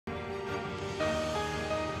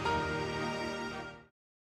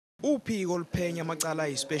Uphiko oluphenya amacala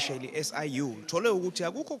i-SIU i-SIU uthole ukuthi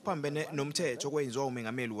akukho okuphambene nomthetho okwenziwa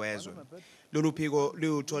umengameli wezwe. Lolu phiko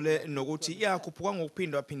luthole nokuthi yakhuphuka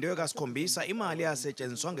ngokuphindwa kasikhombisa imali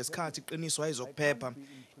yasetshenziswa ngesikhathi kuqiniswa ezokuphepha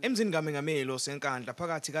emzini kamengameli oseNkandla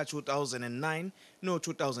phakathi ka-2009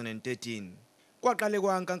 no-2013. Kwaqale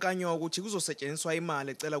kwankankanywa ukuthi kuzosetshenziswa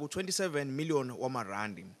imali ecela ku-27 million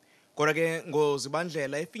wamarandi. Kodwa ke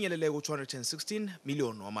ngozibandlela efinyelele ku-216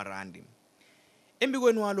 million wamarandi.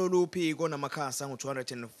 Embikweni walolu phiko namakhasa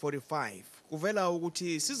ngu-245 kuvela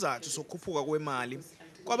ukuthi isizathu sokukhuphuka kwemali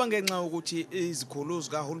kwaba ngenxa ukuthi izikhulu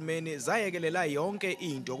zikahulumeni zayekelela yonke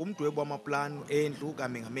into kumdwebo wamaplani endlu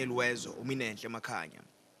kamengameli wezwe uMinenhle Makhanya.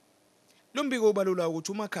 Lombiko ubalula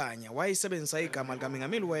ukuthi uMakhanya wayisebenzisa igama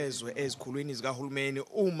likamengameli wezwe ezikhulwini zikahulumeni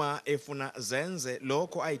uma efuna zenze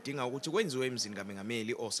lokho ayidinga ukuthi kwenziwe emzini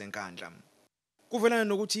kamengameli oseNkandla. Kuvelana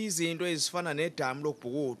nokuthi izinto ezifana nedamu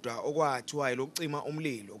lokubhukudwa okwathiwa lokucima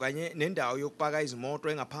umlilo kanye nendawo yokupaka izimoto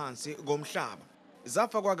engaphansi komhlaba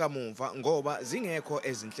zafakwa kamuva ngoba zingekho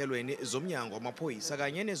ezinhlelweni zomnyango wamaphoyisa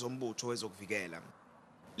kanye nezombutho wezokuvikela.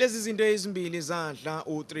 Lezi zinto ezimbili zadla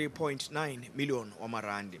u-3.9 million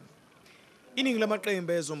wamarandi. Iningi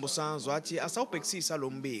lamaqembu ezombusazwe athi asawubhekisisa lo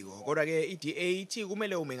mbiko kodwa ke i-DA ithi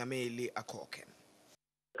kumele umengameli akhokhe.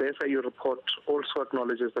 The SIU report also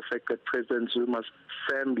acknowledges the fact that President Zuma's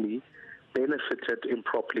family benefited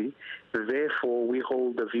improperly. Therefore, we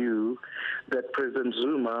hold the view that President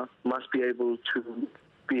Zuma must be able to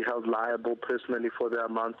be held liable personally for the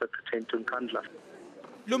amounts that pertain to Nkandla.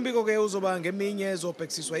 Lombiko ke uzoba ngeminye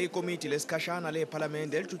ezobhekisiswa ikomiti lesikhashana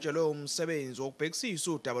lePhalamende elijutshelwe umsebenzi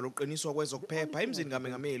wokubhekisisa udaba lokuqiniswa kwezokuphepha emzini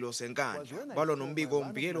kamengameli oseNkandla. Balwa nombiko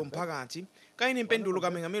omvikeli womphakathi kanye nempendulo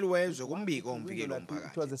kamengameli wezwe kumbiko omvikeli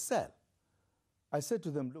womphakathi. I said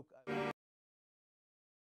to them, look.